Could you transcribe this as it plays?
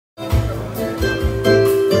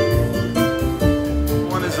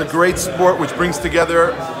great sport which brings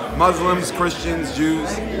together Muslims, Christians,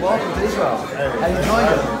 Jews. Welcome to Israel. How you enjoying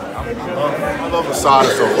it? I love Masada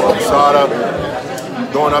so far. Masada,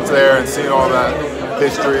 going up there and seeing all that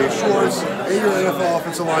history. Shorts, 8-year NFL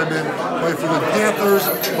offensive lineman, played for the Panthers,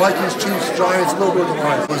 Vikings, Chiefs, Giants, a little bit of the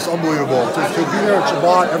Lions. It was unbelievable. To be there at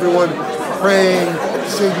Shabbat, everyone praying,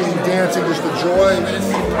 singing, dancing, just the joy.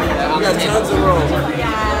 We got tons of room.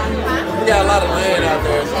 We got a lot of land out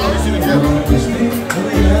there.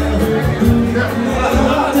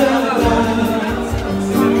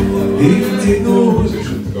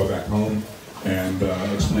 Position to go back home and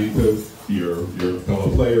explain to your fellow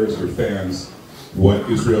players, your fans, what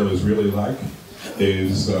Israel is really like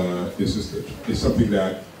is something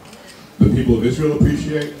that the people of Israel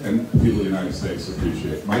appreciate and the people of the United States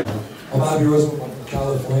appreciate. I'm Avi Rosenberg from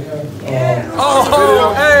California.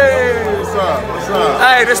 Oh, hey! What's up? What's up?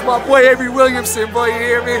 Hey, this my boy Avery Williamson, boy. You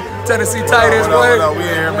hear me? Tennessee Titans, boy. What up? We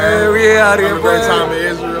here, man. Hey, we out here, Having a boy. great time in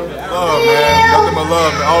Israel. Love, man. Nothing but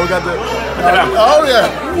love, man. Oh, we got the. Oh, yeah.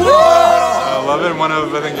 I love it. One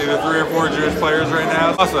of, I think, either 3 or 4 Jewish players right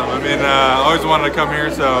now. Awesome. I mean, I always wanted to come here,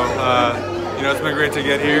 so, you know, it's been great to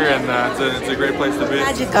get here, and it's a great place to be.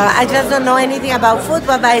 Magical. I just don't know anything about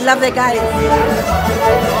football, but I love the guys.